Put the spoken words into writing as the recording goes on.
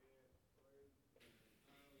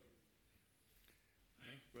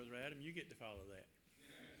Brother Adam, you get to follow that.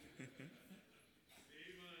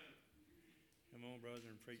 Come on, brother,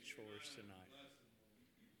 and preach for us tonight.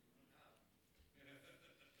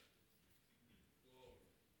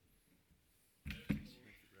 Thank you,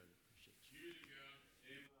 brother. Appreciate you.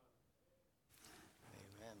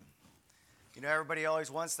 Amen. You know, everybody always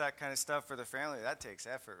wants that kind of stuff for their family. That takes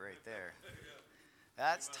effort right there.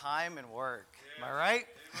 That's time and work. Am I right?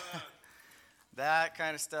 That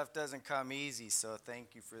kind of stuff doesn't come easy, so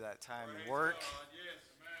thank you for that time and work.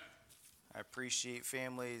 I appreciate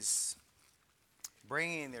families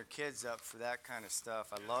bringing their kids up for that kind of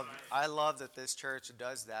stuff. I love that this church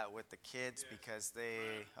does that with the kids, because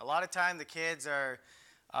a lot of time the kids are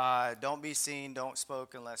don't be seen, don't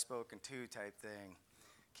spoke unless spoken to type thing.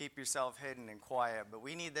 Keep yourself hidden and quiet, but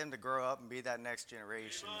we need them to grow up and be that next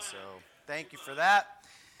generation. So thank you for that.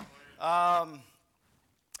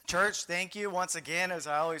 Church, thank you once again. As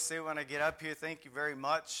I always say when I get up here, thank you very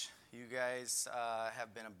much. You guys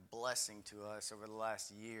have been a blessing to us over the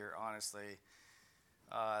last year, honestly.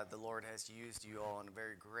 The Lord has used you all in a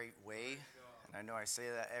very great way. And I know I say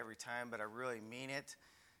that every time, but I really mean it.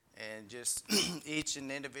 And just each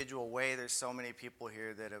and individual way, there's so many people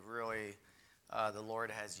here that have really, the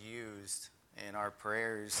Lord has used in our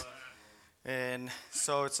prayers. And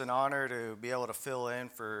so it's an honor to be able to fill in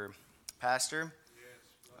for Pastor.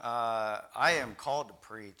 I am called to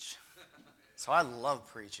preach, so I love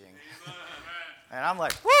preaching. And I'm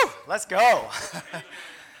like, woo, let's go.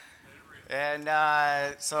 And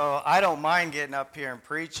so I don't mind getting up here and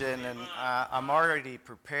preaching, and I'm already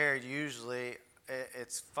prepared usually.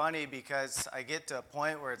 It's funny because I get to a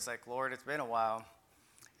point where it's like, Lord, it's been a while.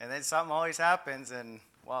 And then something always happens, and,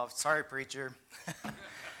 well, sorry, preacher.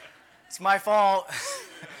 It's my fault.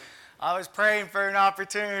 I was praying for an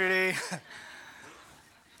opportunity.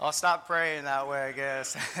 I'll stop praying that way, I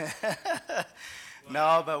guess.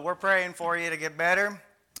 No, but we're praying for you to get better,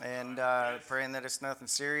 and praying that it's nothing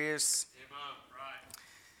serious.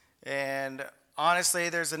 And honestly,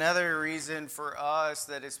 there's another reason for us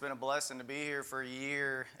that it's been a blessing to be here for a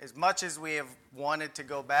year. As much as we have wanted to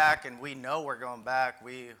go back, and we know we're going back,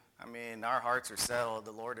 our hearts are settled.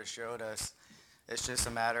 The Lord has showed us. It's just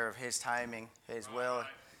a matter of His timing, His will.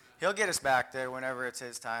 He'll get us back there whenever it's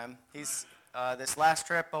His time. This last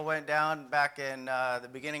trip I went down back in the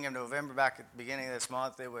beginning of November, back at the beginning of this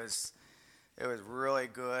month, it was really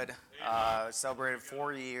good. Celebrated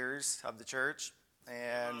 4 years of the church,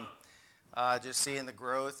 and just seeing the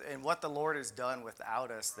growth and what the Lord has done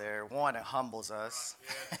without us there. One, it humbles us,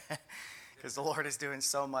 because the Lord is doing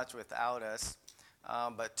so much without us.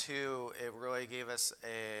 But two, it really gave us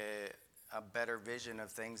a better vision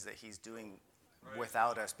of things that He's doing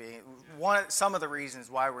without us. Some of the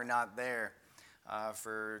reasons why we're not there,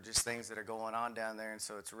 for just things that are going on down there, and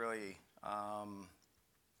so it's really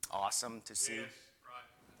awesome to see. Yes,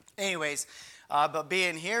 right. Anyways, but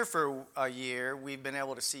being here for a year, we've been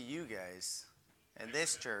able to see you guys in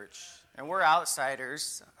this church, and we're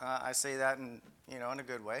outsiders. I say that in a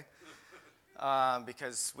good way,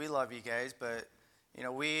 because we love you guys. But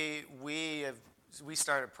we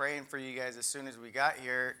started praying for you guys as soon as we got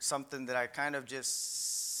here. Something that I kind of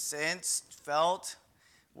just felt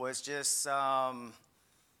was just,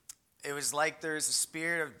 it was like there's a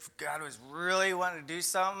spirit of God was really wanting to do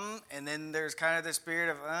something, and then there's kind of the spirit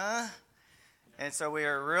of, And so we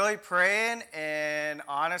were really praying, and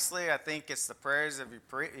honestly, I think it's the prayers of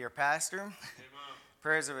your pastor,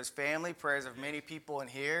 prayers of his family, prayers of many people in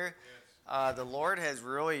here. The Lord has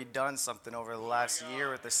really done something over the last year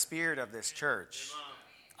with the spirit of this church.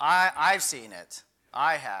 I've seen it.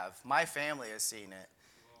 I have. My family has seen it.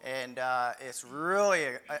 And it's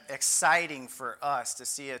really exciting for us to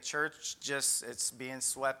see a church it's being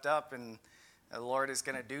swept up, and the Lord is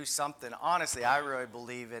going to do something. Honestly, I really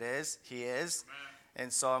believe it is. He is.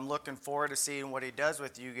 And so I'm looking forward to seeing what He does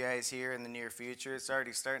with you guys here in the near future. It's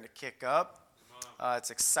already starting to kick up. It's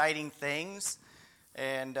exciting things.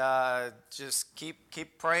 And just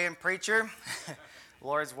keep praying, preacher.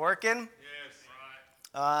 Lord's working. Yes,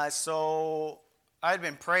 right. So I'd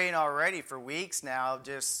been praying already for weeks now.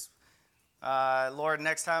 Just, Lord,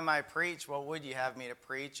 next time I preach, what would you have me to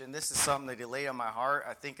preach? And this is something that He laid on my heart.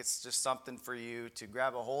 I think it's just something for you to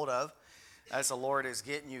grab a hold of as the Lord is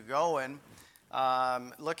getting you going.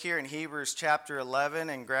 Look here in Hebrews chapter 11,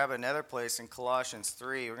 and grab another place in Colossians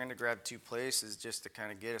 3. We're going to grab two places just to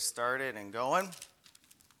kind of get us started and going.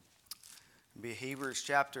 It'll be Hebrews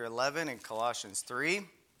chapter 11 and Colossians 3.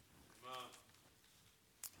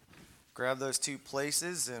 Grab those two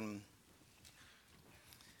places, and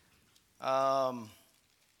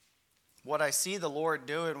what I see the Lord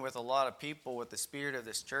doing with a lot of people with the spirit of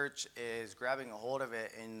this church is grabbing a hold of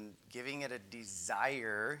it and giving it a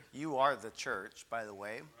desire. You are the church, by the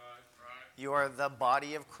way. You are the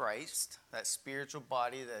body of Christ, that spiritual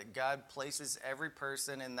body that God places every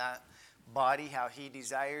person in that body, how he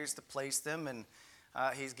desires to place them. And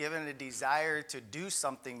he's given a desire to do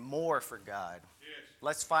something more for God. Yes.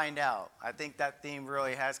 Let's find out. I think that theme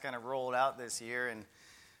really has kind of rolled out this year. And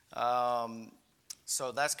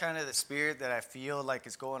so that's kind of the spirit that I feel like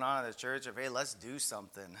is going on in the church of, hey, let's do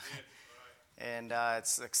something. Yes, right. And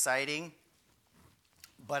it's exciting.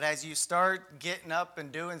 But as you start getting up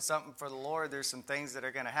and doing something for the Lord, there's some things that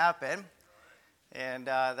are going to happen. And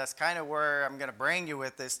that's kind of where I'm going to bring you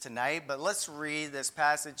with this tonight. But let's read this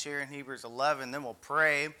passage here in Hebrews 11, then we'll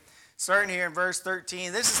pray. Starting here in verse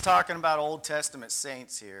 13, this is talking about Old Testament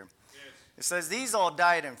saints here. Yes. It says, these all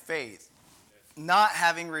died in faith, not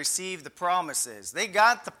having received the promises. They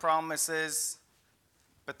got the promises,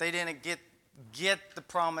 but they didn't get the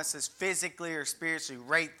promises physically or spiritually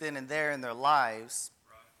right then and there in their lives.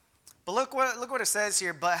 But look what it says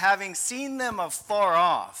here. But having seen them afar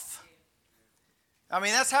off. I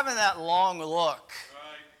mean, that's having that long look.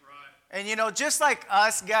 Right. And you know, just like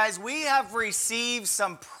us guys, we have received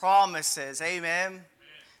some promises. Amen. Amen.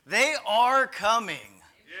 They are coming.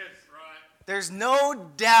 Yes, right. There's no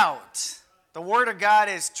doubt. The Word of God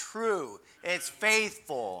is true. It's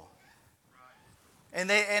faithful. Right.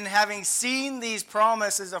 And having seen these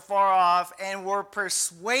promises afar off and were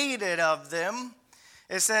persuaded of them,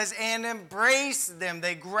 it says, and embraced them.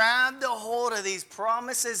 They grabbed a hold of these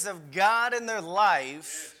promises of God in their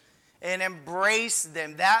life and embraced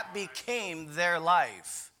them. That became their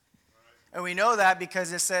life. And we know that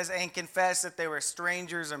because it says, and confessed that they were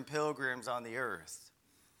strangers and pilgrims on the earth.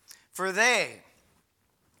 For they,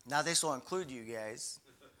 now this will include you guys,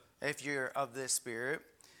 if you're of this spirit.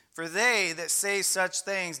 For they that say such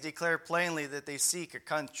things declare plainly that they seek a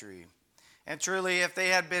country. And truly, if they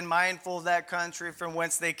had been mindful of that country from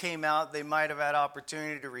whence they came out, they might have had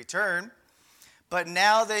opportunity to return. But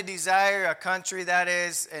now they desire a country that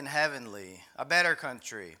is in heavenly, a better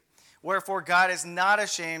country. Wherefore God is not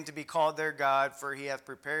ashamed to be called their God, for he hath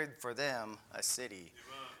prepared for them a city.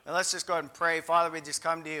 And let's just go ahead and pray. Father, we just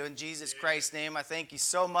come to you in Jesus Christ's name. I thank you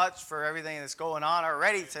so much for everything that's going on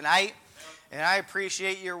already tonight. And I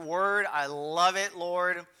appreciate your word. I love it,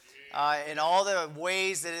 Lord. In all the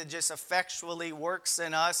ways that it just effectually works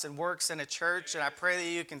in us and works in a church. And I pray that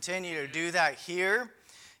you continue to do that here.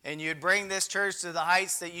 And you'd bring this church to the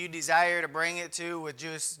heights that you desire to bring it to with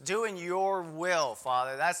just doing your will,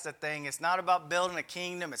 Father. That's the thing. It's not about building a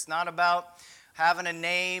kingdom. It's not about having a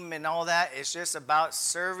name and all that. It's just about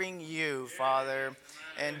serving you, Father,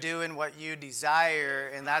 and doing what you desire.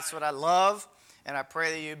 And that's what I love. And I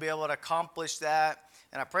pray that you'd be able to accomplish that.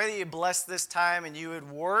 And I pray that you bless this time and you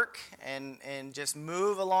would work and just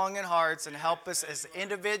move along in hearts and help us as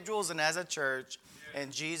individuals and as a church.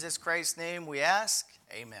 In Jesus Christ's name we ask,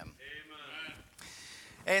 amen. Amen.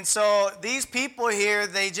 And so these people here,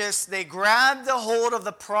 they grabbed the hold of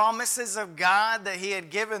the promises of God that he had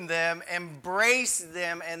given them, embraced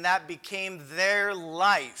them, and that became their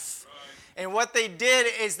life. Right. And what they did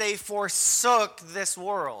is they forsook this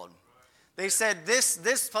world. They said,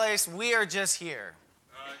 this place, we are just here.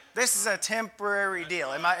 This is a temporary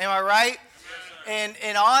deal. Am I right? And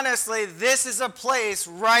honestly, this is a place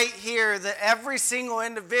right here that every single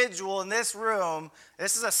individual in this room,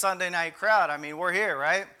 this is a Sunday night crowd. I mean, we're here,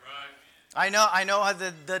 right? I know how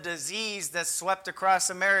the disease that's swept across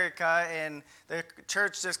America and the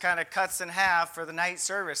church just kind of cuts in half for the night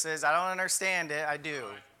services. I don't understand it. I do.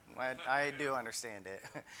 I do understand it.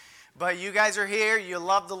 But you guys are here. You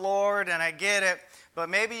love the Lord, and I get it. But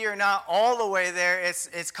maybe you're not all the way there.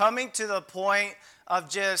 It's coming to the point of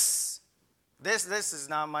just, this is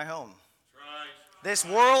not my home. This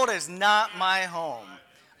world is not my home.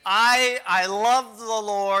 I love the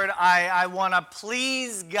Lord. I want to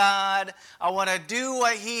please God. I want to do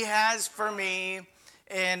what he has for me.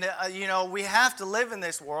 And, we have to live in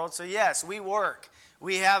this world. So, yes, we work.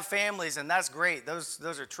 We have families, and that's great. Those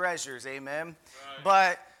are treasures, amen.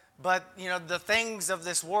 Right. But the things of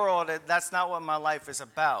this world, that's not what my life is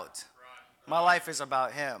about. Right. My life is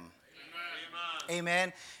about him.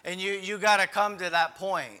 Amen. And you got to come to that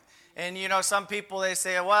point. And, some people, they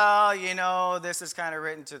say, well, this is kind of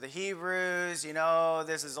written to the Hebrews.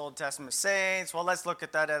 This is Old Testament saints. Well, let's look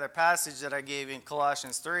at that other passage that I gave you in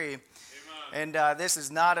Colossians 3. Amen. And this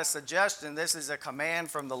is not a suggestion. This is a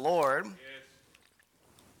command from the Lord. Yes.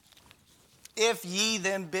 If ye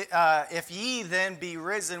then be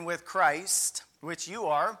risen with Christ, which you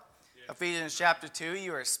are, Ephesians chapter 2,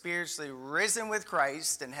 you are spiritually risen with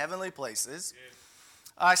Christ in heavenly places.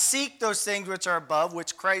 Seek those things which are above,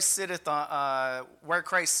 which Christ sitteth on, where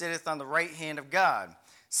Christ sitteth on the right hand of God.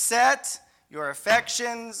 Set your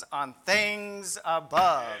affections on things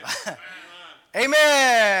above.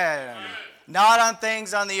 Amen. Not on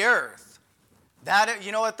things on the earth. That,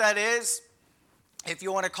 you know what that is? If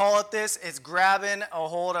you want to call it this, it's grabbing a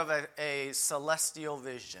hold of a celestial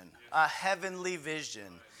vision, a heavenly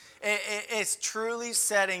vision. It's truly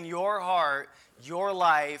setting your heart, your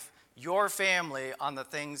life, your family on the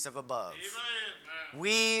things of above. Amen.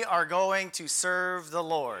 We are going to serve the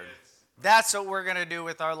Lord. That's what we're going to do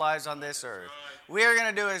with our lives on this earth. We are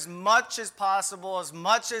going to do as much as possible, as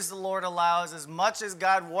much as the Lord allows, as much as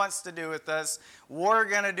God wants to do with us. We're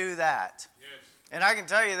going to do that. And I can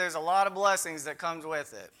tell you there's a lot of blessings that comes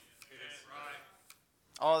with it.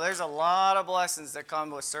 Oh, there's a lot of blessings that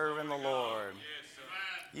come with serving the Lord.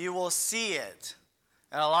 You will see it.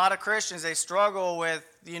 And a lot of Christians, they struggle with,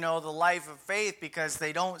 the life of faith because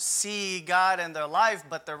they don't see God in their life,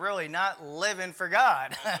 but they're really not living for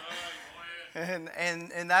God.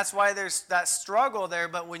 and that's why there's that struggle there.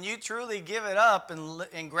 But when you truly give it up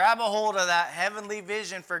and grab a hold of that heavenly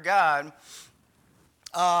vision for God,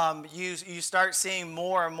 you start seeing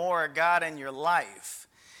more and more of God in your life.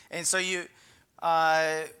 And so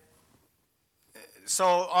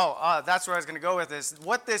that's where I was going to go with this.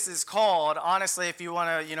 What this is called, honestly, if you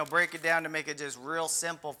want to, break it down to make it just real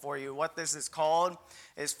simple for you, what this is called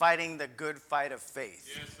is fighting the good fight of faith.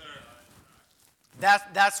 Yes, sir.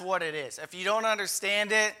 That's what it is. If you don't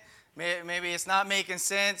understand it, maybe it's not making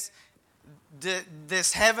sense.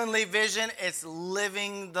 This heavenly vision, it's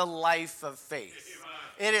living the life of faith.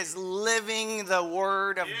 It is living the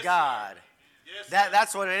Word of God.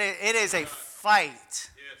 That's what it is. It is a fight.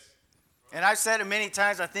 And I've said it many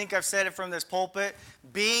times. I think I've said it from this pulpit.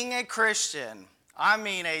 Being a Christian, I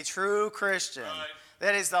mean a true Christian,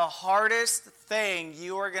 that is the hardest thing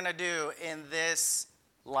you are going to do in this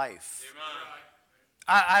life.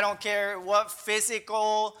 I don't care what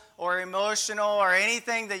physical or emotional or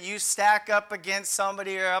anything that you stack up against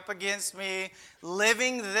somebody or up against me.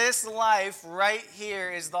 Living this life right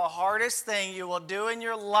here is the hardest thing you will do in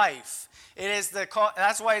your life.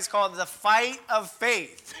 That's why it's called the fight of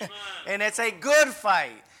faith. And it's a good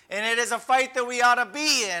fight. And it is a fight that we ought to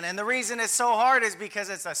be in. And the reason it's so hard is because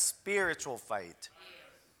it's a spiritual fight.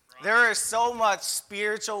 There is so much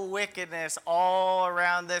spiritual wickedness all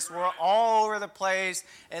around this world, all over the place,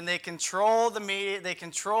 and they control the media, they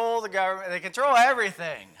control the government, they control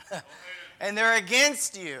everything. And they're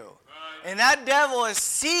against you. And that devil is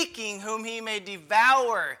seeking whom he may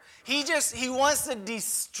devour. He wants to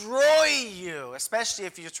destroy you, especially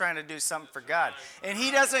if you're trying to do something for God. And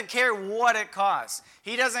he doesn't care what it costs.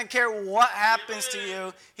 He doesn't care what happens to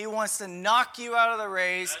you. He wants to knock you out of the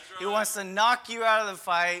race. He wants to knock you out of the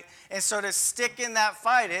fight. And so to stick in that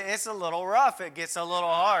fight, it's a little rough. It gets a little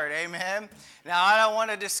hard. Amen. Now, I don't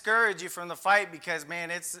want to discourage you from the fight because,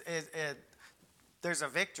 man, there's a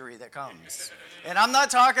victory that comes. And I'm not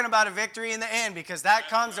talking about a victory in the end because that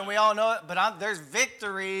comes and we all know it, but there's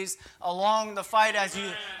victories along the fight.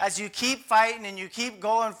 As you keep fighting and you keep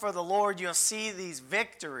going for the Lord, you'll see these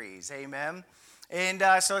victories. Amen. And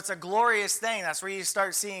so it's a glorious thing. That's where you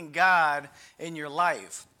start seeing God in your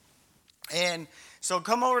life. And so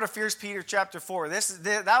come over to 1 Peter chapter 4.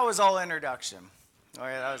 That was all introduction. Oh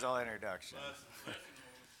yeah, that was all introduction.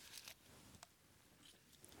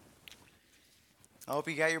 I hope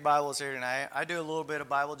you got your Bibles here tonight. I do a little bit of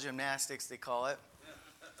Bible gymnastics, they call it.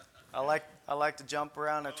 I like to jump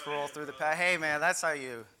around and twirl through the path. Hey, man, that's how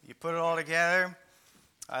you put it all together.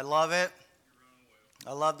 I love it.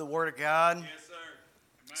 I love the Word of God. Yes,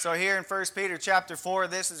 sir. So here in 1 Peter chapter 4,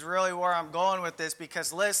 this is really where I'm going with this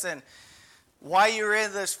because, listen, while you're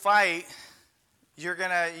in this fight, you're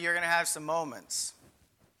gonna have some moments.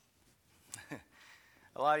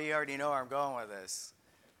 A lot of you already know where I'm going with this.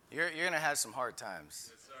 You're going to have some hard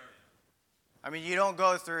times. Yes, sir. I mean, you don't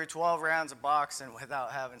go through 12 rounds of boxing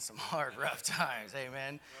without having some hard, rough times.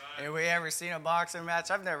 Amen. Right. Have we ever seen a boxing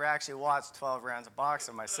match? I've never actually watched 12 rounds of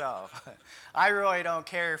boxing myself. I really don't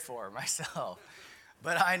care for it myself.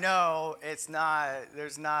 But I know it's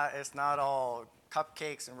not all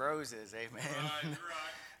cupcakes and roses. Amen. Right.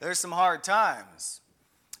 There's some hard times.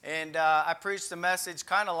 And I preached a message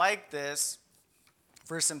kind of like this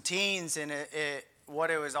for some teens, and what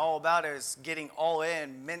it was all about is getting all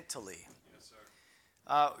in mentally. Yes,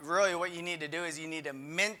 sir. Really what you need to do is you need to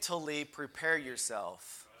mentally prepare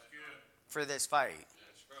yourself for this fight.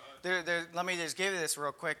 That's right. Let me just give you this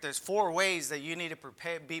real quick. There's 4 ways that you need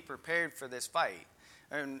to be prepared for this fight.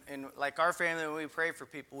 And like our family, when we pray for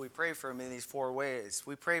people, we pray for them in these 4 ways.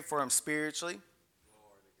 We pray for them spiritually.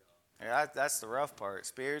 Yeah, that's the rough part.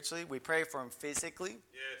 Spiritually. We pray for them physically.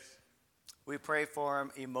 Yes. We pray for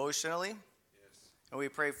them emotionally. Yes. And we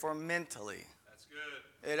pray for them mentally. That's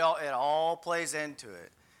good. It all plays into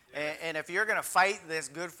it. Yes. And if you're going to fight this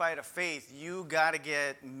good fight of faith, you got to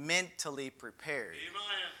get mentally prepared.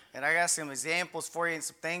 Amen. And I got some examples for you and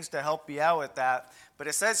some things to help you out with that. But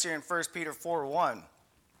it says here in 1 Peter 4:1,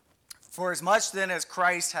 "For as much then as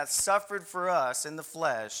Christ hath suffered for us in the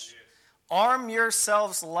flesh, Yes. arm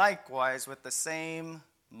yourselves likewise with the same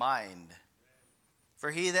mind.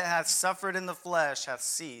 For he that hath suffered in the flesh hath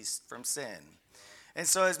ceased from sin." And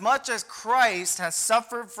so as much as Christ has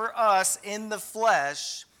suffered for us in the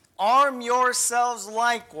flesh, arm yourselves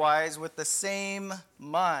likewise with the same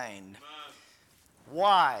mind.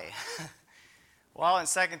 Why? Well, in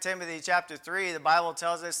 2 Timothy chapter 3, the Bible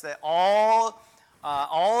tells us that all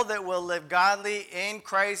that will live godly in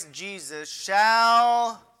Christ Jesus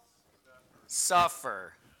shall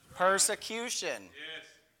suffer persecution.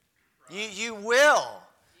 Yes. You will.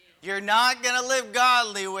 You're not going to live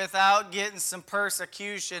godly without getting some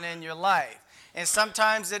persecution in your life. And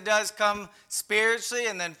sometimes it does come spiritually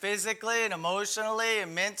and then physically and emotionally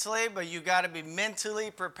and mentally, but you got to be mentally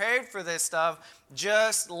prepared for this stuff,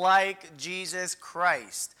 just like Jesus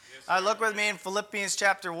Christ. Yes, Look with me in Philippians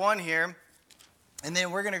chapter 1 here, and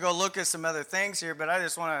then we're going to go look at some other things here, but I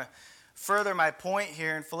just want to further my point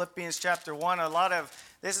here in Philippians chapter 1.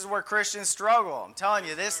 This is where Christians struggle. I'm telling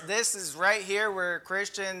you, this is right here where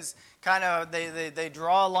Christians kind of, they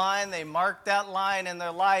draw a line, they mark that line in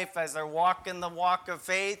their life as they're walking the walk of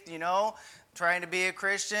faith, trying to be a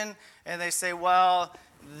Christian, and they say, well,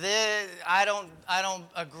 I don't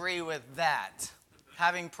agree with that,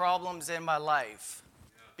 having problems in my life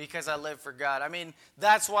because I live for God. I mean,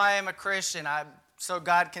 that's why I'm a Christian, so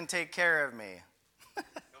God can take care of me. Come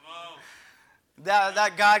on.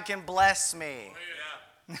 That God can bless me. Oh,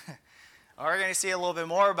 yeah. We're going to see a little bit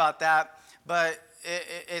more about that, but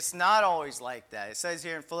it's not always like that. It says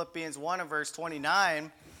here in Philippians 1 and verse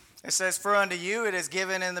 29, it says, "For unto you it is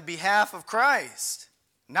given in the behalf of Christ,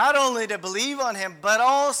 not only to believe on him, but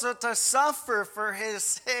also to suffer for his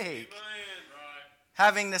sake, Amen. Right.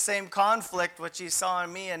 having the same conflict which he saw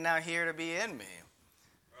in me and now here to be in me."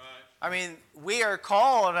 Right. I mean, we are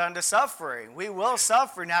called unto suffering. We will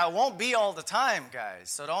suffer. Now, it won't be all the time,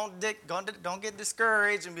 guys. So don't get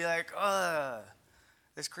discouraged and be like,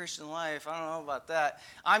 this Christian life, I don't know about that.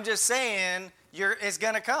 I'm just saying, it's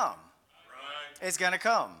going to come. Right. It's going to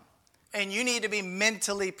come. And you need to be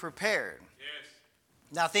mentally prepared. Yes.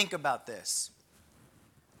 Now, think about this.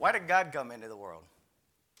 Why did God come into the world?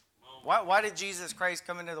 Why did Jesus Christ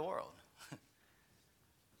come into the world?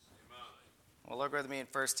 Well, look with me in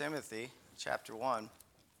 1 Timothy chapter 1.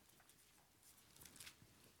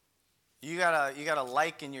 You gotta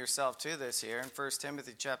liken yourself to this here in 1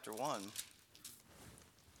 Timothy chapter 1.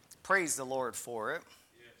 Praise the Lord for it.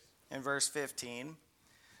 Yes. In verse 15.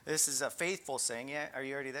 This is a faithful saying. Yeah, are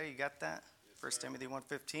you already there? You got that? 1 Timothy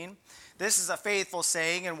 1:15. "This is a faithful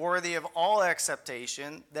saying and worthy of all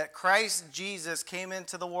acceptation, that Christ Jesus came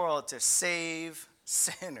into the world to save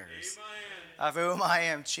sinners, Amen. of whom I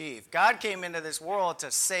am chief." God came into this world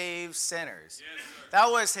to save sinners. Yes, sir.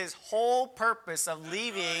 That was his whole purpose of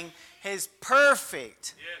leaving his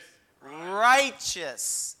perfect, Yes.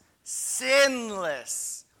 righteous,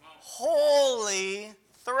 sinless, holy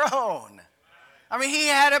throne. I mean, he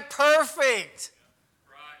had it perfect,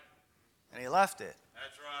 Right. and he left it.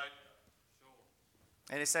 That's right. Sure.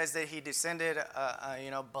 And it says that he descended,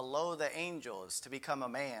 below the angels to become a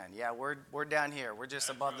man. Yeah, we're down here. We're just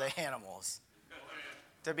above the animals. Oh, yeah.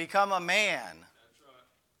 To become a man, That's right.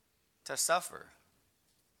 to suffer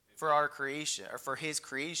for our creation, or for his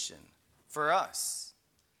creation, for us.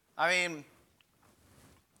 I mean,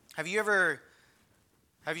 have you ever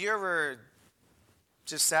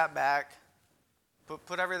just sat back,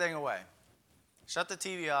 put everything away, shut the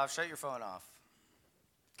TV off, shut your phone off,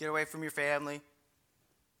 get away from your family?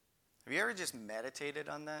 Have you ever just meditated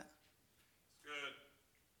on that? Good.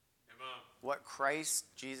 Amen. What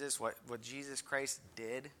what Jesus Christ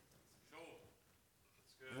did, Sure.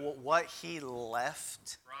 That's good. what he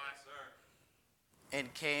left Right, sir.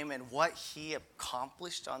 and came, and what he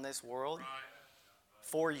accomplished on this world Right.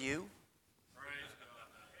 for you? Praise God.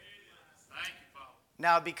 Thank you, Father.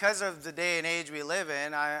 Now, because of the day and age we live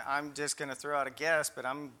in, I'm just going to throw out a guess, but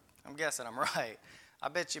I'm guessing I'm right. I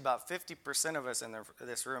bet you about 50% of us in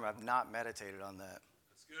this room have not meditated on that.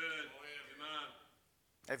 That's good. Oh, yeah. Amen.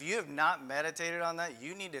 If you have not meditated on that,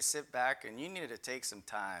 you need to sit back and you need to take some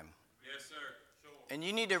time Yes, sir. Sure. And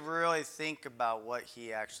you need to really think about what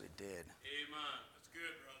he actually did. Amen. That's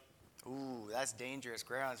good, brother. Ooh, that's dangerous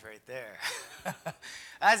grounds right there.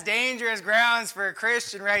 That's dangerous grounds for a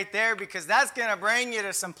Christian right there, because that's going to bring you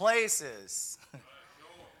to some places.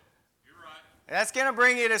 You're right. That's going to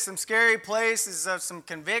bring you to some scary places of some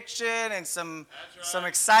conviction and some That's right.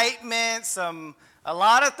 excitement, a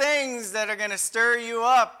lot of things that are going to stir you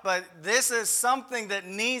up. But this is something that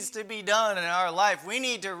needs to be done in our life. We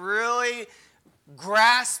need to really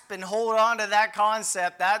grasp and hold on to that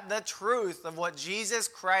concept, the truth of what Jesus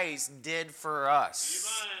Christ did for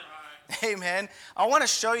us. Amen. Amen. I want to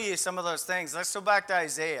show you some of those things. Let's go back to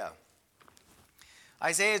Isaiah.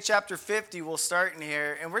 Isaiah chapter 50, we'll start in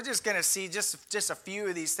here, and we're just going to see just a few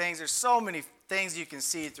of these things. There's so many things you can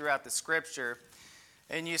see throughout the scripture.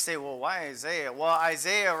 And you say, well, why Isaiah? Well,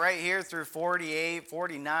 Isaiah right here through 48,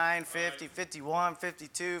 49, 50, 51,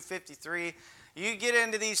 52, 53. You get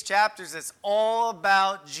into these chapters, it's all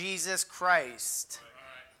about Jesus Christ.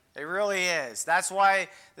 It really is. That's why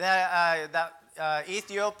that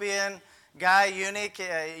Ethiopian guy, eunuch,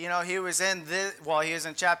 he was in he was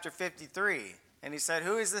in chapter 53. And he said,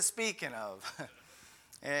 who is this speaking of?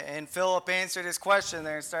 And Philip answered his question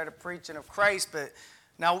there and started preaching of Christ. But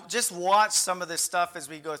now just watch some of this stuff as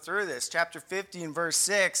we go through this. Chapter 50 and verse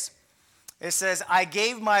 6, it says, I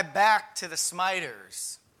gave my back to the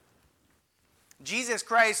smiters. Jesus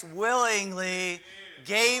Christ willingly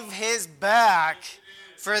gave his back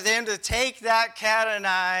for them to take that cat o'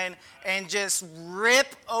 nine and just rip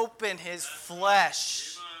open his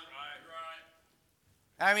flesh.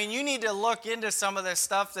 I mean, you need to look into some of the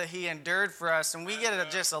stuff that he endured for us, and we get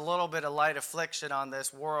just a little bit of light affliction on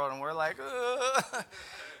this world, and we're like, ugh.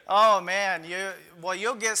 Oh man,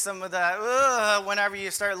 you'll get some of that whenever you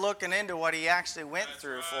start looking into what he actually went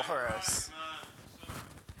through for us.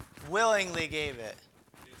 Willingly gave it.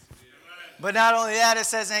 But not only that, it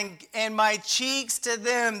says, and my cheeks to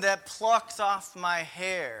them that plucked off my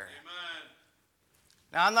hair.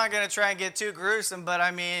 Now, I'm not going to try and get too gruesome, but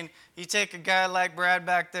I mean, you take a guy like Brad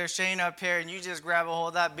back there, Shane up here, and you just grab a hold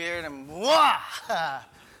of that beard and wah!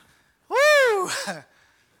 Woo!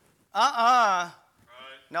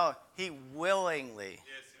 No, he willingly.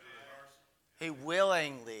 He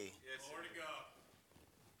willingly.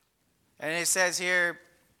 And it says here,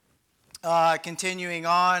 continuing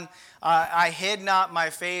on, I hid not my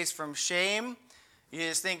face from shame. You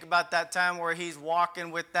just think about that time where he's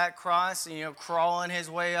walking with that cross and, crawling his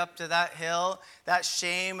way up to that hill. That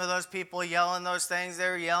shame of those people yelling those things. They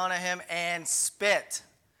were yelling at him and spit.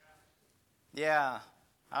 Yeah.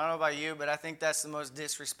 I don't know about you, but I think that's the most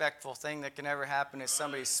disrespectful thing that can ever happen is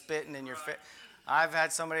somebody spitting in your face. I've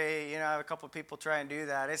had somebody, a couple of people try and do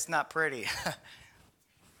that. It's not pretty.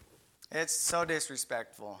 It's so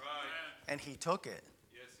disrespectful. And he took it.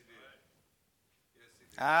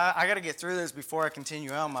 I got to get through this before I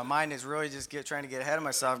continue on. My mind is really just trying to get ahead of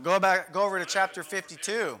myself. Go over to chapter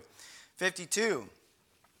 52. 52.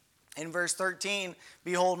 In verse 13,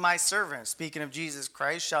 behold, my servant, speaking of Jesus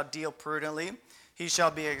Christ, shall deal prudently. He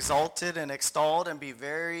shall be exalted and extolled and be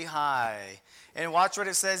very high. And watch what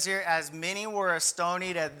it says here. As many were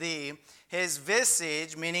astonied at thee, his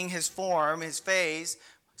visage, meaning his form, his face,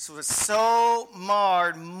 was so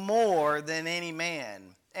marred more than any man.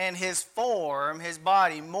 And his form, his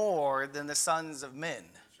body, more than the sons of men.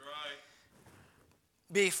 That's right.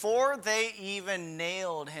 Before they even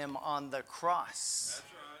nailed him on the cross, That's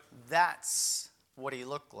right. that's what he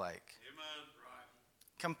looked like. Amen. Right.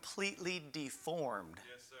 Completely deformed,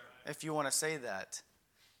 Yes, sir. if you want to say that.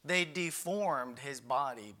 They deformed his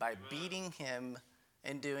body by beating him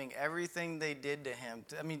and doing everything they did to him.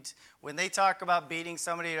 I mean, when they talk about beating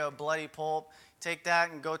somebody to a bloody pulp, take that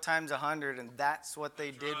and go times 100, and that's what they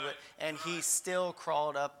did with. And he still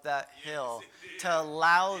crawled up that hill to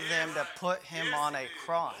allow them to put him on a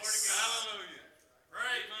cross. Hallelujah.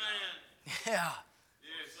 Great man. Yeah.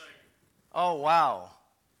 Yes, sir. Oh, wow.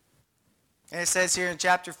 And it says here in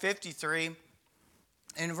chapter 53,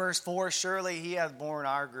 in verse 4, surely he hath borne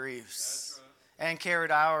our griefs and carried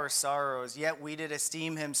our sorrows. Yet we did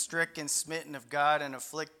esteem him stricken, smitten of God, and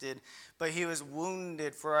afflicted. But he was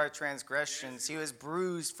wounded for our transgressions. He was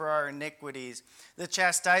bruised for our iniquities. The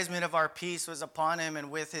chastisement of our peace was upon him, and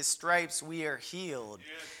with his stripes we are healed.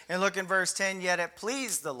 And look in verse 10, yet it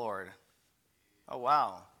pleased the Lord. Oh,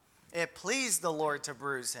 wow. It pleased the Lord to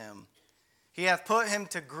bruise him. He hath put him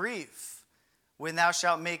to grief when thou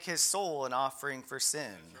shalt make his soul an offering for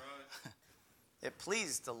sin. It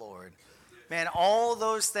pleased the Lord. Man, all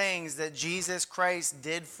those things that Jesus Christ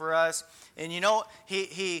did for us, and you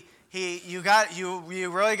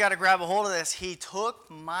really got to grab a hold of this. He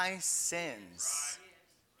took my sins.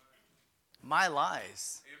 my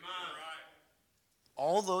lies. Amen.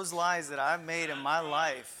 All those lies that I've made in my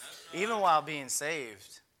life, even while being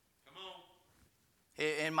saved, Come on.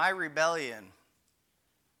 in my rebellion,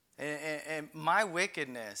 in my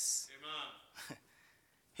wickedness, Amen.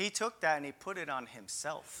 he took that and he put it on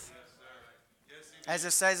himself. Yes, sir. Yes, he As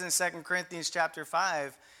it says in 2 Corinthians chapter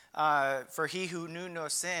 5, for he who knew no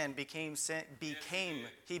sin became sin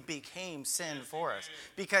for us.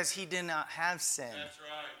 Because he did not have sin. That's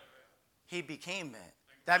right. He became it.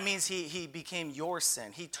 That means he became your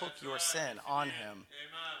sin. He took your sin on him. Amen.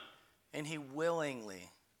 And he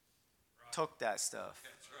willingly took that stuff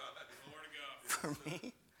That's right. Glory to God. for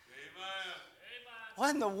me. Amen.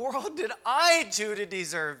 What in the world did I do to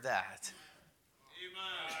deserve that?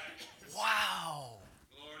 Amen. Wow.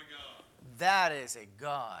 Glory to God. That is a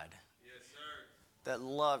God Yes, sir. that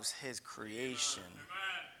loves his creation.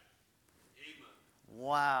 Amen. Amen.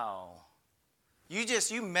 Wow.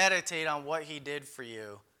 You meditate on what he did for you.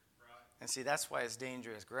 Right. And see, that's why it's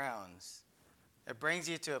dangerous grounds. It brings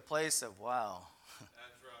you to a place of, wow, That's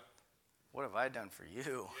right. what have I done for you?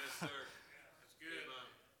 Yes, sir. That's good.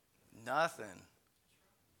 Amen. Nothing.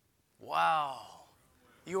 Wow.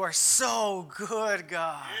 You are so good,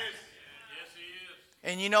 God. Yes. Yes, he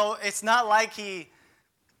is. And you know, it's not like it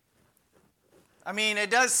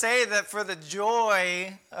does say that for the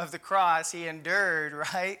joy of the cross, he endured,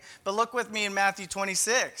 right? But look with me in Matthew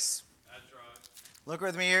 26. That's right. Look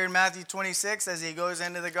with me here in Matthew 26 as he goes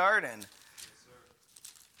into the garden. Yes,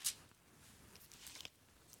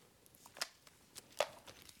 sir.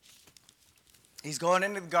 He's going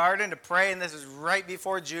into the garden to pray, and this is right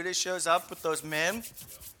before Judas shows up with those men.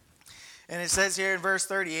 And it says here in verse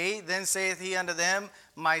 38, then saith he unto them,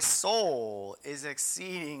 my soul is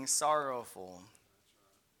exceeding sorrowful.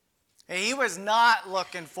 And he was not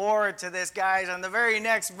looking forward to this, guys. On the very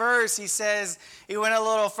next verse, he says, he went a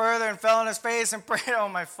little further and fell on his face and prayed, oh,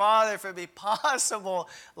 my Father, if it be possible,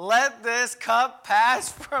 let this cup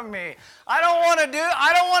pass from me. I don't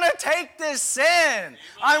want to take this sin.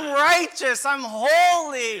 I'm righteous. I'm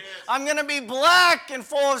holy. I'm going to be black and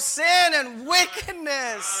full of sin and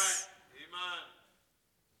wickedness. Amen.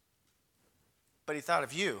 But he thought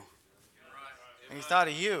of you. Right. And he thought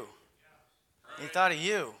of you. And he thought of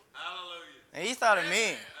you. Hallelujah. And he thought of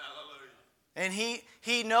me. Hallelujah. And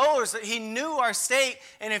he knows, he knew our state.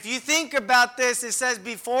 And if you think about this, it says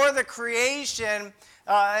before the creation,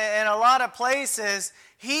 in a lot of places,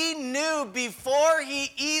 he knew before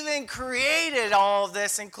he even created all of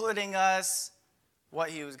this, including us, what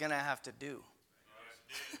he was going to have to do.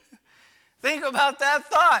 Think about that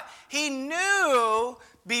thought. He knew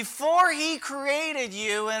before he created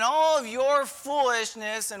you and all of your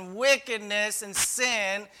foolishness and wickedness and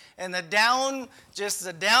sin and the downtread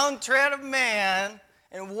of man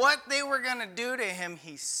and what they were going to do to him,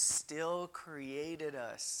 he still created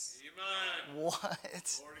us. Amen. What? Glory to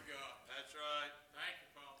God. That's right. Thank you,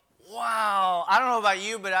 Paul. Wow. I don't know about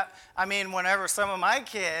you, but whenever some of my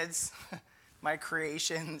kids, my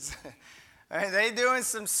creations, they doing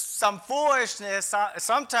some foolishness,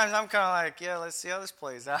 sometimes I'm kind of like, yeah, let's see how this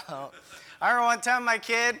plays out. I remember one time my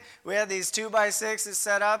kid, we had these 2x6s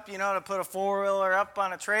set up, to put a four-wheeler up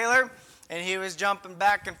on a trailer, and he was jumping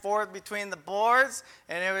back and forth between the boards,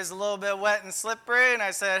 and it was a little bit wet and slippery, and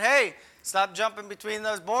I said, hey, stop jumping between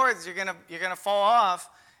those boards. You're gonna fall off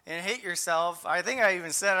and hit yourself. I think I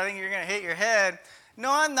even said, I think you're gonna hit your head.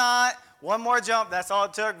 No, I'm not. One more jump, that's all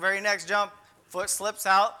it took. Very next jump, foot slips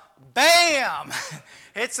out. Bam!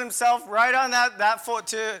 Hits himself right on that foot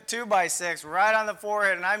 2x6, right on the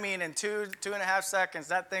forehead. And in 2.5 seconds,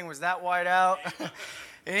 that thing was that wide out.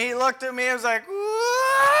 And he looked at me and was like,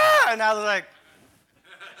 "Whoa!" And I was like,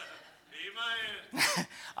 Amen.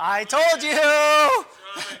 I told you. Right.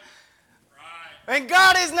 Right. And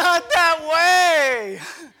God is not that way.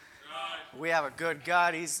 Right. We have a good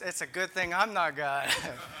God. It's a good thing I'm not God.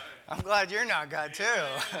 I'm glad you're not God too.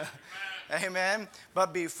 Amen.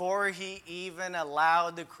 But before he even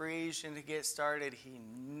allowed the creation to get started, he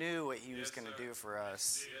knew what he was going to do for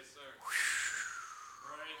us. Yes, sir.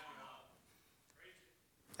 Praise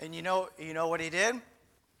God. And you know what he did?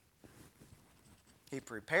 He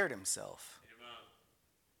prepared himself. Amen.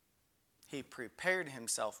 He prepared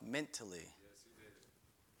himself mentally. Yes, he did.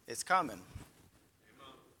 It's coming.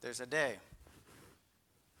 Amen. There's a day.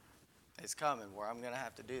 It's coming where I'm going to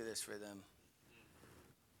have to do this for them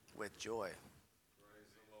with joy.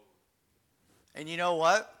 Praise the Lord. And you know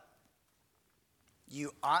what?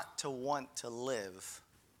 You ought to want to live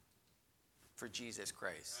for Jesus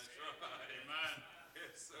Christ. That's right. Amen.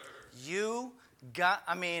 Yes, sir. You got,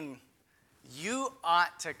 you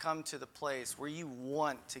ought to come to the place where you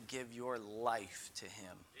want to give your life to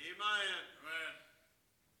him. Amen.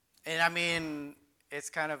 Amen. And I mean, it's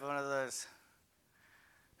kind of one of those,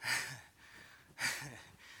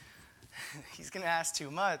 he's going to ask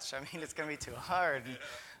too much. I mean, it's going to be too hard.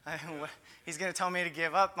 He's going to tell me to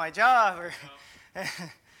give up my job. Or,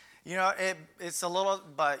 you know, it's a little,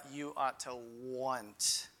 but you ought to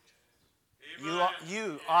want.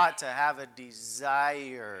 You ought to have a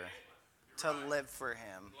desire to live for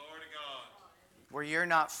him. Glory to God. Where you're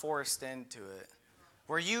not forced into it.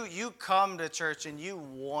 Where you come to church and you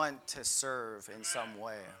want to serve in some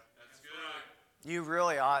way. That's good. You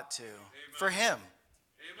really ought to. For him.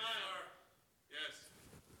 Amen. Yes.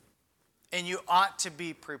 And you ought to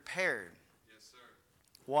be prepared. Yes, sir.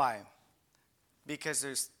 Why? Because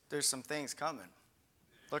there's some things coming.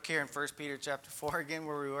 Look here in 1 Peter chapter 4 again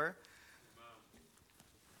where we were.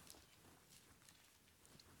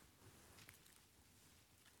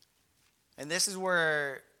 And this is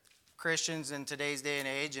where Christians in today's day and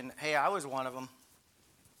age, and hey, I was one of them.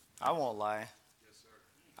 I won't lie. Yes,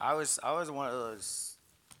 sir. I was one of those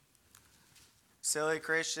silly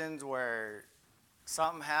Christians where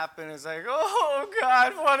something happened. It's like, oh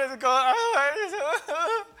God, what is going on?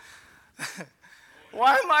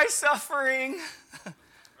 Why am I suffering? Right.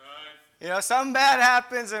 You know, something bad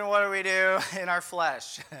happens, and what do we do in our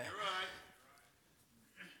flesh? You're right.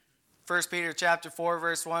 1 Peter chapter 4,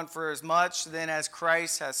 verse 1, for as much then as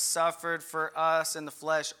Christ has suffered for us in the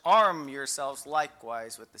flesh, arm yourselves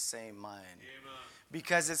likewise with the same mind. Amen.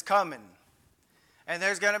 Because it's coming. And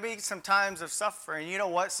there's going to be some times of suffering. You know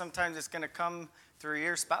what? Sometimes it's going to come through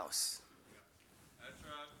your spouse. That's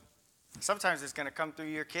right. Sometimes it's going to come through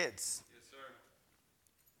your kids. Yes, sir.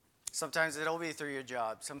 Sometimes it'll be through your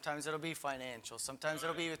job. Sometimes it'll be financial. Sometimes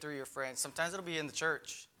it'll be through your friends. Sometimes it'll be in the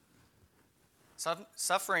church.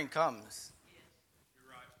 Suffering comes.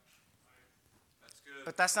 You're right. That's good.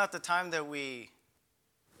 But that's not the time that we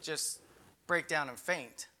just break down and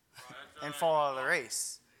faint and fall out of the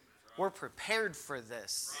race. We're prepared for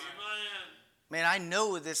this. Amen. Man, I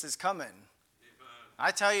know this is coming. Amen.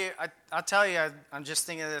 I'll tell you, I'm just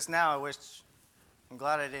thinking of this now. I'm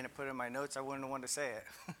glad I didn't put it in my notes. I wouldn't have wanted to say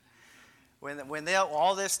it. When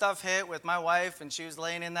all this stuff hit with my wife and she was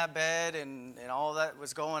laying in that bed and all that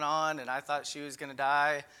was going on and I thought she was going to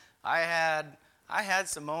die, I had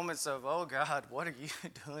some moments of, oh God, what are you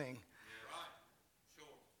doing? Yeah, right. Sure.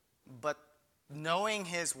 But knowing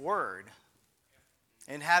his word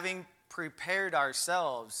and having prepared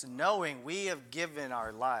ourselves, knowing we have given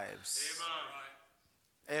our lives,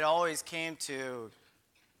 Amen. it always came to,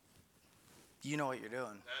 you know what you're doing.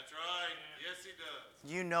 That's right. Yes, he does.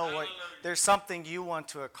 You know what, Hallelujah. there's something you want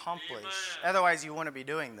to accomplish. Amen. Otherwise, you wouldn't be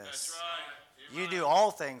doing this. That's right. You Amen. do all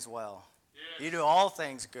things well. Yes. You do all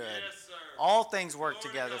things good. Yes, sir. All things work Glory to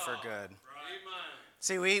together for God. good. Amen.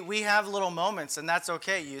 See, we have little moments, and that's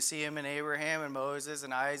okay. You see him in Abraham and Moses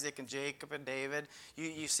and Isaac and Jacob and David.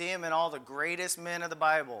 You see him in all the greatest men of the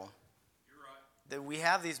Bible. You're right. That we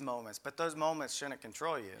have these moments, but those moments shouldn't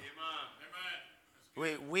control you. Amen.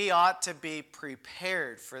 Amen. We ought to be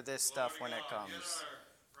prepared for this stuff when it God. comes. Yes, sir.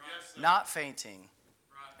 Yes, sir. Not fainting.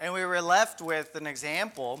 Right. And we were left with an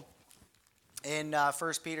example in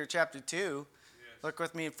 1 Peter chapter 2. Yes. Look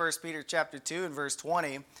with me in 1 Peter chapter 2 and verse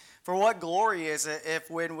 20. For what glory is it if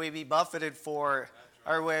when we be buffeted for,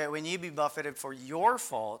 or when ye be buffeted for your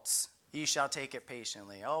faults, ye shall take it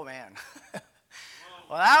patiently. Oh, man.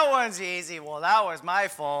 Well, that one's easy. Well, that was my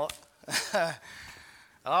fault.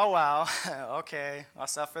 Oh, wow. Okay, I'll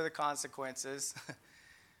suffer the consequences.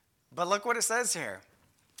 But look what it says here.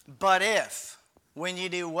 But if, when you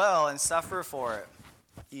do well and suffer for it,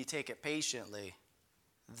 you take it patiently,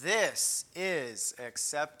 this is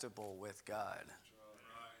acceptable with God.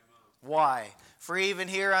 Why? For even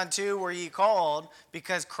hereunto were ye called,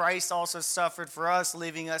 because Christ also suffered for us,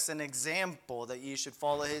 leaving us an example that ye should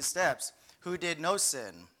follow his steps, who did no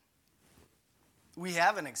sin. We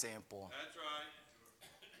have an example. That's right.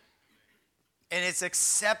 And it's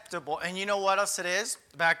acceptable. And you know what else it is?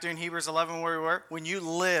 Back there in Hebrews 11 where we were. When you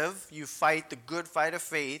live, you fight the good fight of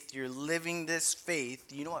faith. You're living this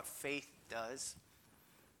faith. You know what faith does?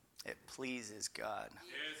 It pleases God. Yes,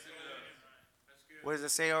 it does. That's good. What does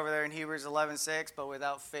it say over there in Hebrews 11:6? But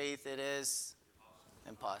without faith, it is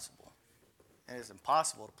impossible. It is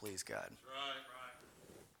impossible to please God. That's right.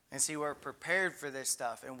 And see, we're prepared for this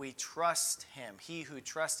stuff, and we trust him. He who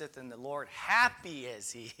trusteth in the Lord, happy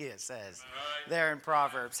is he, it says Right. there in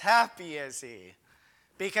Proverbs. Happy is he.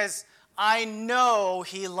 Because I know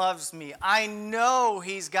he loves me. I know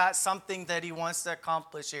he's got something that he wants to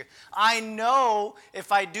accomplish here. I know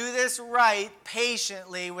if I do this right,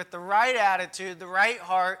 patiently, with the right attitude, the right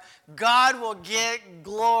heart, God will get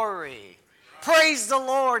glory. Praise the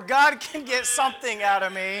Lord. God can get something out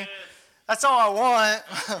of me. That's all I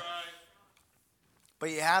want.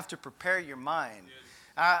 But you have to prepare your mind.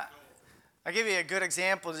 I'll give you a good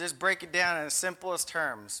example to just break it down in the simplest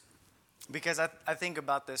terms, because I think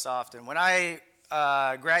about this often. When I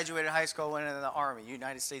graduated high school, went into the Army,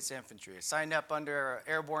 United States Infantry. I signed up under an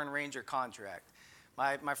Airborne Ranger contract.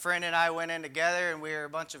 My friend and I went in together, and we were a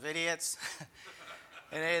bunch of idiots.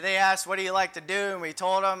 And they asked, what do you like to do? And we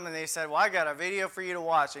told them, and they said, well, I got a video for you to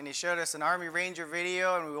watch. And he showed us an Army Ranger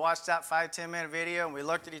video, and we watched that 5-10 minute video, and we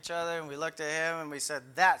looked at each other, and we looked at him, and we said,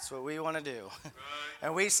 that's what we want to do. Right.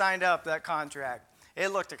 And we signed up that contract. It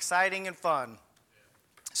looked exciting and fun.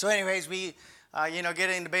 So anyways, we get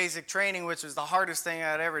into basic training, which was the hardest thing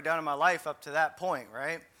I'd ever done in my life up to that point,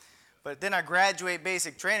 right? But then I graduate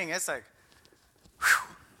basic training, it's like,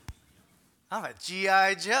 whew, I'm a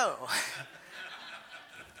G.I. Joe.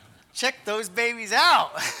 Check those babies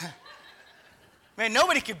out. Man,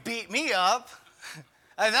 nobody could beat me up.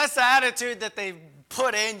 And that's the attitude that they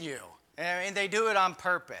put in you. And they do it on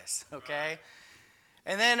purpose, okay?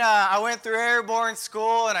 And then I went through airborne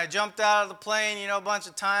school, and I jumped out of the plane, a bunch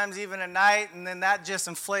of times, even at night, and then that just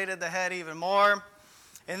inflated the head even more.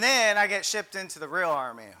 And then I get shipped into the real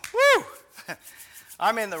Army. Woo!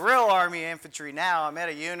 I'm in the real Army infantry now. I'm at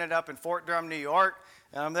a unit up in Fort Drum, New York.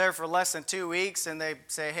 And I'm there for less than 2 weeks, and they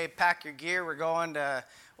say, hey, pack your gear. We're going to,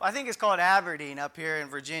 I think it's called Aberdeen up here in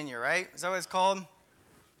Virginia, right? Is that what it's called?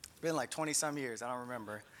 It's been like 20-some years. I don't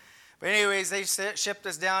remember. But anyways, they shipped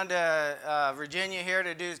us down to Virginia here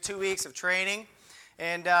to do 2 weeks of training.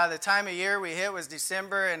 And the time of year we hit was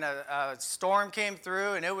December, and a storm came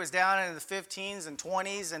through, and it was down in the 15s and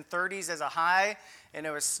 20s and 30s as a high, and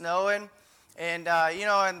it was snowing. And,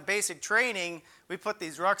 in basic training, we put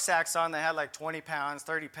these rucksacks on that had like 20 pounds,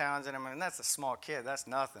 30 pounds in them, and that's a small kid. That's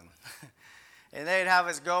nothing. And they'd have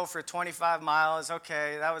us go for 25 miles.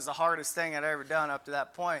 Okay, that was the hardest thing I'd ever done up to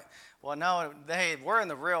that point. Well, no, we're in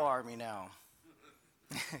the real Army now.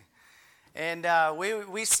 And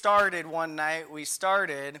we started one night. We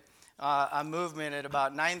started a movement at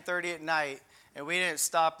about 9:30 at night, and we didn't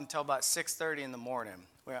stop until about 6:30 in the morning.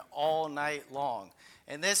 We went all night long.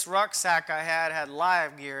 And this rucksack I had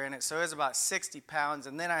live gear in it, so it was about 60 pounds.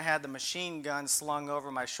 And then I had the machine gun slung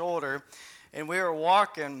over my shoulder. And we were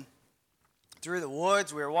walking through the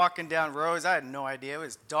woods. We were walking down roads. I had no idea. It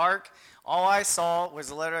was dark. All I saw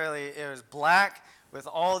was literally, it was black with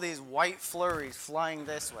all these white flurries flying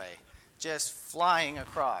this way, just flying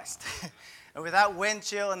across. And with that wind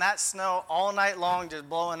chill and that snow all night long just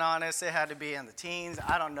blowing on us, it had to be in the teens.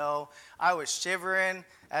 I don't know. I was shivering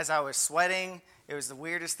as I was sweating. It was the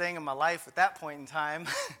weirdest thing in my life at that point in time.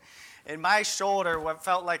 And my shoulder, what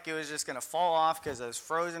felt like it was just going to fall off because I was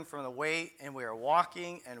frozen from the weight. And we were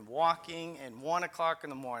walking, and 1 o'clock in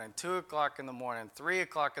the morning, 2 o'clock in the morning, 3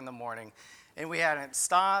 o'clock in the morning. And we hadn't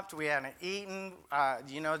stopped. We hadn't eaten,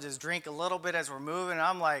 just drink a little bit as we're moving.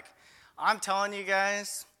 And I'm telling you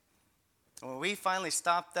guys, when we finally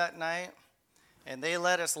stopped that night, and they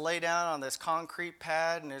let us lay down on this concrete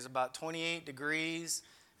pad, and it was about 28 degrees,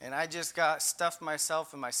 and I just stuffed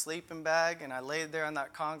myself in my sleeping bag, and I laid there on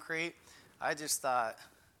that concrete. I just thought,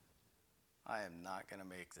 I am not going to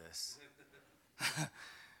make this.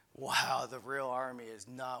 Wow, the real Army is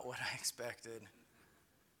not what I expected.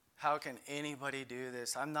 How can anybody do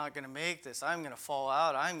this? I'm not going to make this. I'm going to fall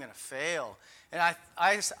out. I'm going to fail. And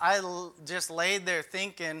I just laid there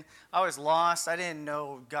thinking I was lost. I didn't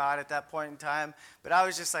know God at that point in time. But I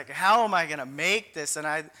was just like, how am I going to make this? And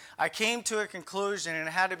I came to a conclusion, and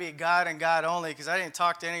it had to be God and God only, because I didn't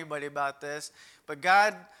talk to anybody about this. But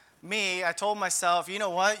God, I told myself, you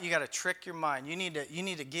know what? You got to trick your mind. You need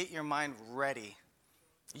to get your mind ready.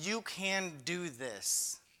 You can do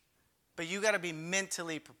this. But you got to be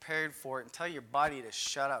mentally prepared for it and tell your body to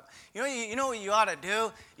shut up. You know what you ought to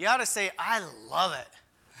do? You ought to say, I love it.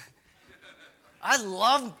 I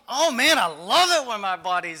love it when my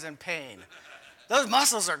body's in pain. Those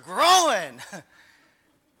muscles are growing.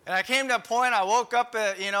 And I came to a point, I woke up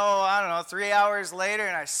at, 3 hours later,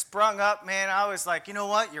 and I sprung up, man. I was like, you know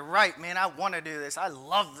what? You're right, man. I want to do this. I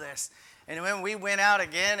love this. And when we went out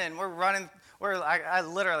again, and I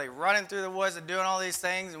literally running through the woods and doing all these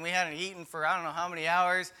things, and we hadn't eaten for I don't know how many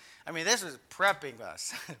hours. I mean, this was prepping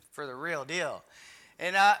us for the real deal.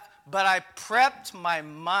 And but I prepped my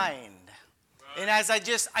mind. And as I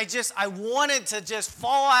wanted to just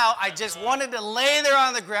fall out. I just wanted to lay there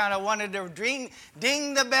on the ground. I wanted to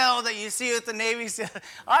ding the bell that you see with the Navy SEAL.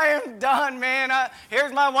 I am done, man.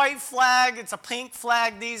 Here's my white flag. It's a pink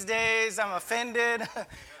flag these days. I'm offended.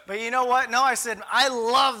 But you know what? No, I said, I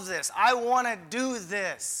love this. I want to do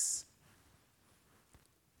this.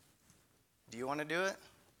 Do you want to do it?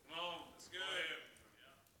 Come on, that's good.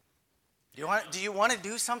 Do you want to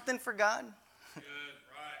do something for God? Good,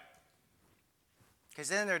 right. Because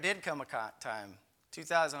then there did come a time,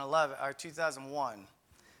 2011 or 2001,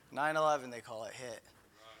 9/11 they call it, hit. Right.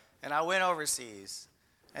 And I went overseas.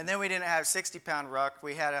 And then we didn't have 60-pound ruck.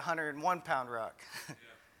 We had a 101-pound ruck. Yeah.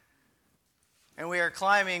 And we were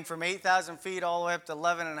climbing from 8,000 feet all the way up to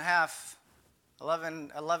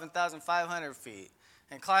 11,500 feet.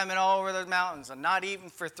 And climbing all over those mountains and not eating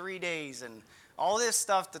for 3 days. And all this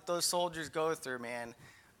stuff that those soldiers go through, man.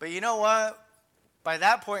 But you know what? By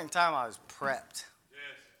that point in time, I was prepped.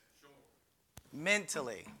 Yes, sure.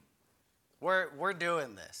 Mentally. We're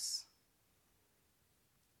doing this.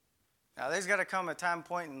 Now, there's got to come a time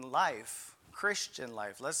point in life, Christian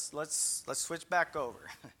life. Let's switch back over.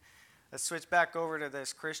 Let's switch back over to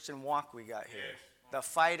this Christian walk we got here. Yes. The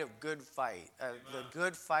fight of good fight, the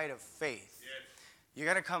good fight of faith. Yes. You're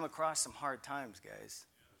going to come across some hard times, guys.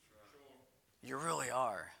 Yeah, that's right. Sure. You really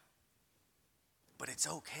are. But it's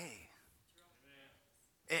okay.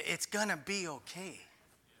 It's going to be okay.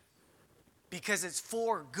 Because it's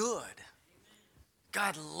for good.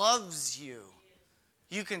 God loves you.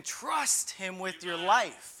 You can trust him with your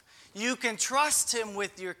life. You can trust him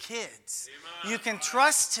with your kids. You can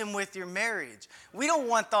trust him with your marriage. We don't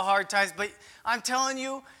want the hard times, but I'm telling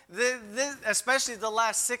you, especially the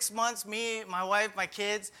last 6 months, me, my wife, my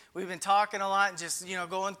kids, we've been talking a lot and just,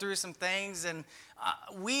 going through some things, and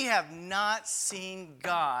we have not seen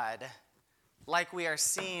God like we are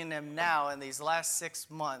seeing him now in these last 6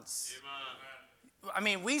 months. Amen. I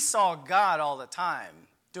mean, we saw God all the time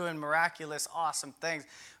doing miraculous, awesome things.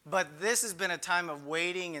 But this has been a time of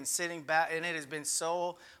waiting and sitting back, and it has been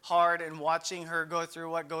so hard and watching her go through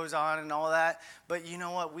what goes on and all that. But you know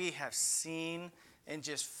what? We have seen and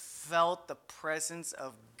just felt the presence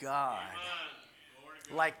of God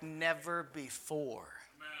like never before.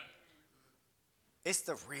 Amen. It's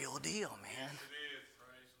the real deal, man. It is.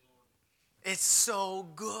 Praise the Lord. It's so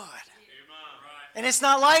good. Amen. Right. And it's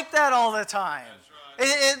not like that all the time. That's right.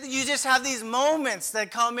 You just have these moments that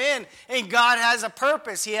come in, and God has a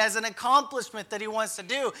purpose. He has an accomplishment that he wants to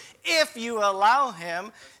do if you allow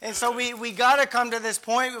him. And so we got to come to this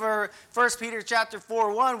point where 1 Peter chapter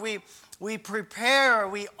 4:1, we prepare,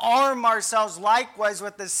 we arm ourselves likewise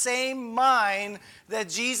with the same mind that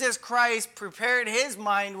Jesus Christ prepared his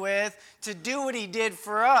mind with to do what he did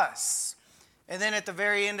for us. And then at the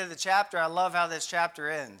very end of the chapter, I love how this chapter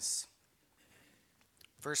ends.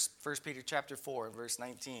 1 Peter chapter 4, verse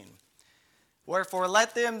 19. Wherefore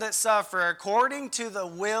let them that suffer according to the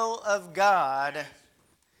will of God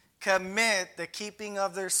commit the keeping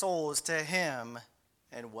of their souls to him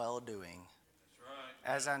in well-doing, That's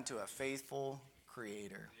right. as unto a faithful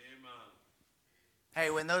Creator. Amen.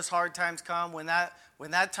 Hey, when those hard times come, when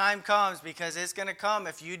that time comes, because it's going to come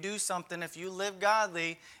if you do something, if you live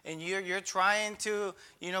godly, and you're trying to,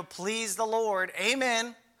 please the Lord,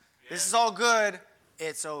 amen, Yeah. This is all good,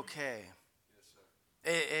 it's okay. Yes,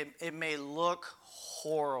 sir. It may look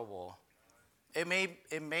horrible. It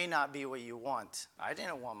may not be what you want. I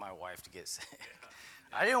didn't want my wife to get sick.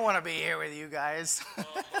 I didn't want to be here with you guys. You're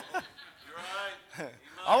right.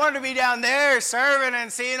 I wanted to be down there serving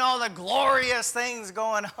and seeing all the glorious things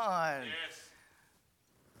going on. Yes.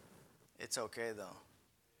 It's okay though. Right.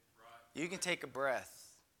 You can take a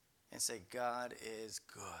breath and say, God is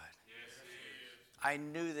good. Yes, he is. I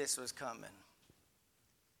knew this was coming.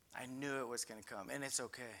 I knew it was going to come, and it's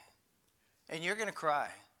okay. And you're going to cry.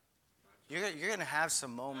 You're going to have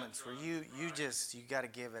some moments where you got to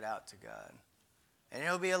give it out to God. And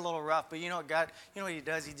it'll be a little rough, but God, what he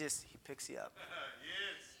does? He picks you up. Yes.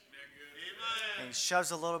 And Amen. he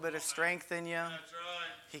shoves a little bit of strength in you. That's right.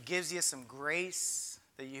 He gives you some grace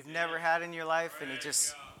that you've never had in your life, and he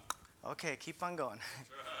just, okay, keep on going.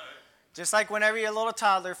 That's right. Just like whenever your little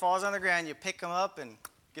toddler falls on the ground, you pick him up and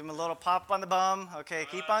give him a little pop on the bum. Okay,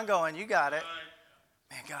 keep on going. You got it. Right.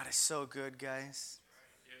 Man, God is so good, guys.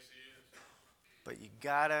 Yes, he is. But you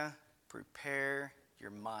gotta prepare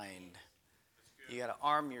your mind. You gotta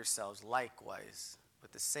arm yourselves likewise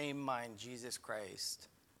with the same mind Jesus Christ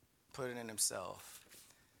put it in himself.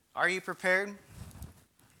 Are you prepared?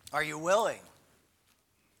 Are you willing?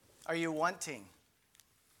 Are you wanting?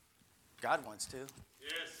 God wants to. Yes,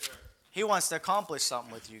 sir. He wants to accomplish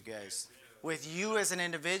something with you guys. with you as an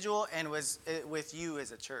individual and with you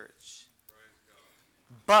as a church.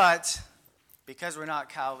 But because we're not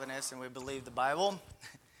Calvinists and we believe the Bible,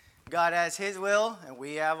 God has His will and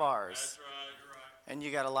we have ours. That's right, you're right. And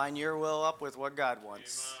you got to line your will up with what God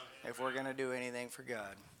wants Amen. if we're going to do anything for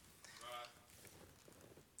God. Right.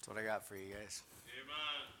 That's what I got for you guys.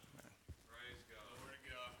 Amen. Praise God. Glory to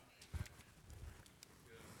God.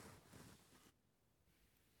 Good.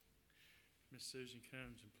 Miss Susan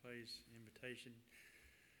comes and plays the invitation.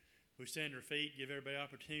 We stand to our feet, give everybody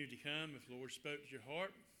opportunity to come. If the Lord spoke to your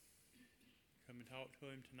heart, come and talk to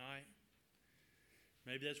Him tonight.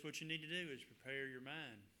 Maybe that's what you need to do, is prepare your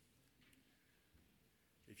mind.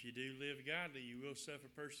 If you do live godly, you will suffer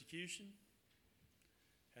persecution.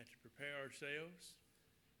 Have to prepare ourselves.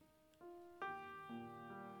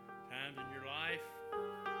 Times in your life,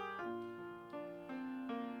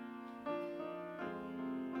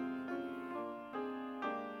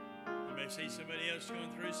 you may see somebody else going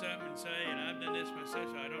through something and say, and I've done this myself,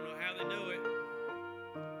 so I don't know how they do it.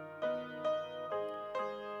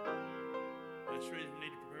 That's the reason we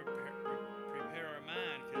need to prepare our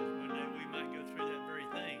mind, because one day we might go through that very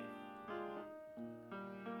thing.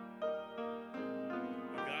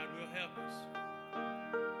 But God will help us.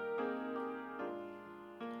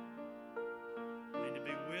 We need to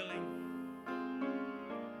be willing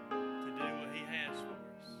to do what He has for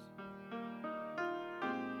us.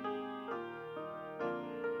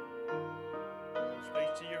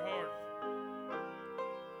 Speak to your heart.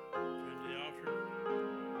 Come to the altar.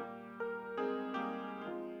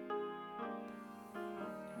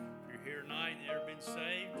 If you're here tonight and never been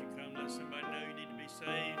saved, you come let somebody know you need to be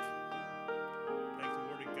saved. Take the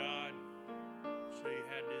Word of God, show you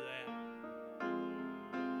how to do that.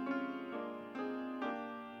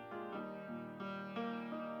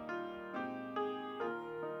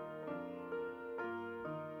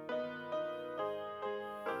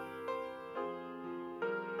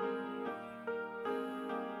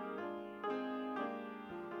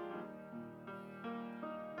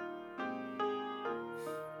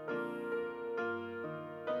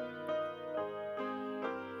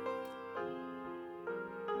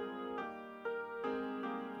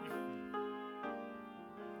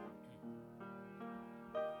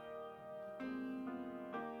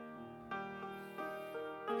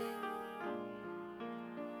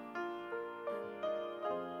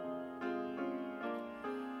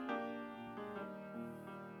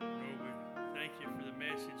 Lord, we thank you for the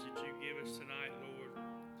message that you give us tonight, Lord,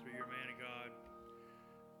 through your man of God.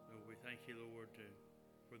 Lord, we thank you, Lord,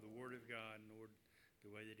 for the Word of God, and Lord,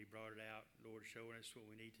 the way that He brought it out, Lord, showing us what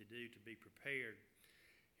we need to do to be prepared.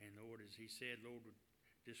 And Lord, as He said, Lord, we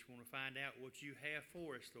just want to find out what you have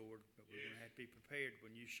for us, Lord, but we're going to have to be prepared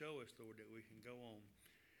when you show us, Lord, that we can go on.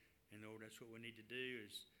 And Lord, that's what we need to do,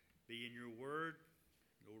 is be in your Word,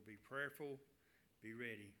 Lord, be prayerful, be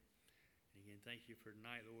ready. And again, thank you for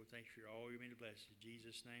tonight, Lord. Thank you for all your many blessings. In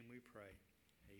Jesus' name we pray.